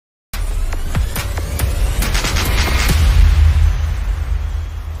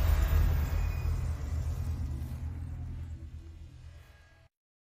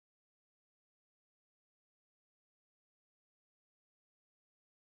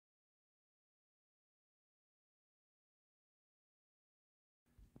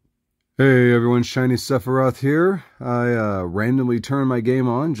Hey everyone, Shiny Sephiroth here. I randomly turned my game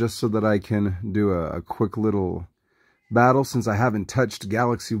on just so that I can do a quick little battle since I haven't touched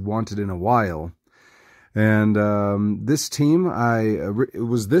Galaxy Wanted in a while. And this team, it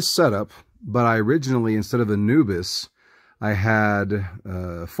was this setup, but I originally, instead of Anubis, I had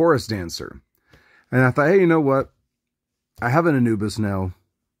Forest Dancer. And I thought, hey, you know what? I have an Anubis now.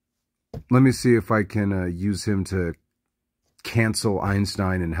 Let me see if I can use him to cancel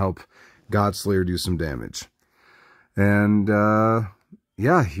Einstein and help Godslayer do some damage. And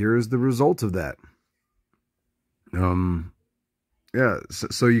yeah, here's the result of that. Yeah,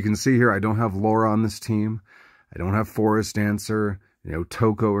 so you can see here I don't have Laura on this team. I don't have Forest Dancer,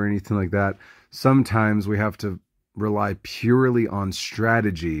 Toko or anything like that. Sometimes we have to rely purely on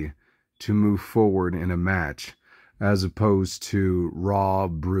strategy to move forward in a match, as opposed to raw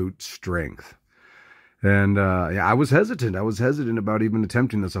brute strength. And yeah, I was hesitant. I was hesitant about even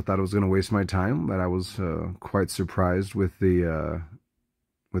attempting this. I thought I was going to waste my time, but I was quite surprised with the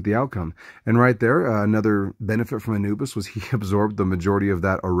outcome. And right there, another benefit from Anubis was he absorbed the majority of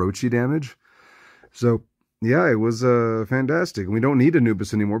that Orochi damage. So yeah, it was fantastic. We don't need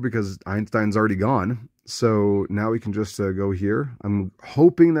Anubis anymore because Einstein's already gone. So now we can just go here. I'm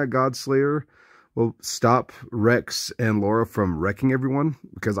hoping that Godslayer will stop Rex and Laura from wrecking everyone,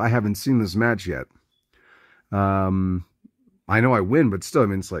 because I haven't seen this match yet. I know I win, but still, I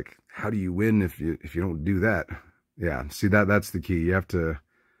mean, it's like, how do you win if you don't do that? Yeah, see, that's the key. You have to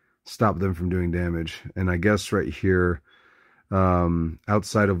stop them from doing damage. And I guess right here,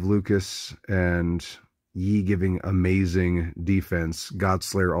 outside of Lucas and Yi giving amazing defense,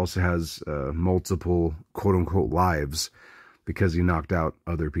 Godslayer also has multiple quote-unquote lives because he knocked out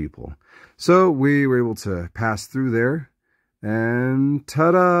other people. So we were able to pass through there, and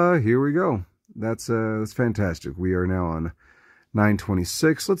ta-da, here we go. That's fantastic. We are now on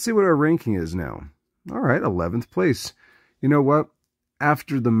 926. Let's see what our ranking is now. All right, 11th place. You know what?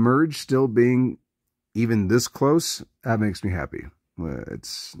 After the merge still being even this close, that makes me happy.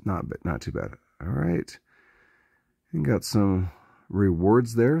 It's not too bad. All right. And got some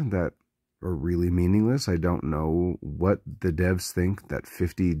rewards there that are really meaningless. I don't know what the devs think that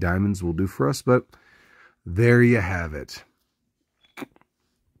 50 diamonds will do for us, but there you have it.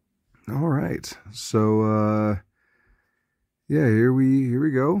 All right, so yeah, here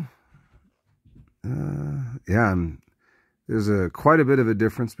we go. Yeah, there's quite a bit of a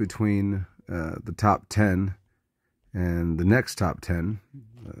difference between the top 10 and the next top 10.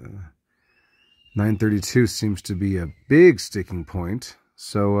 932 seems to be a big sticking point.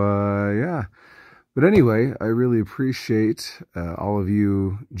 So yeah, but anyway, I really appreciate all of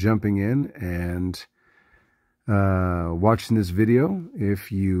you jumping in and watching this video.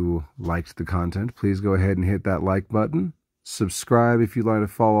 If you liked the content, please go ahead and hit that like button. Subscribe if you'd like to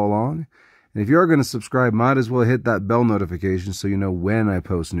follow along. And if you are going to subscribe, might as well hit that bell notification so you know when I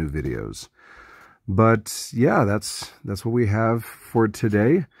post new videos. But yeah, that's what we have for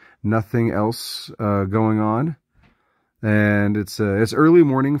today. Nothing else going on. And it's early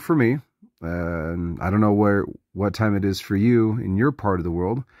morning for me. And I don't know what time it is for you in your part of the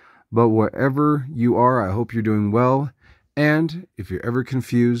world. But wherever you are, I hope you're doing well. And if you're ever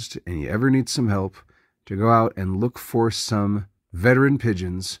confused and you ever need some help, to go out and look for some veteran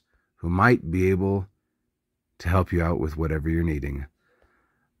pigeons who might be able to help you out with whatever you're needing.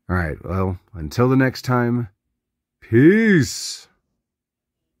 All right, well, until the next time, peace.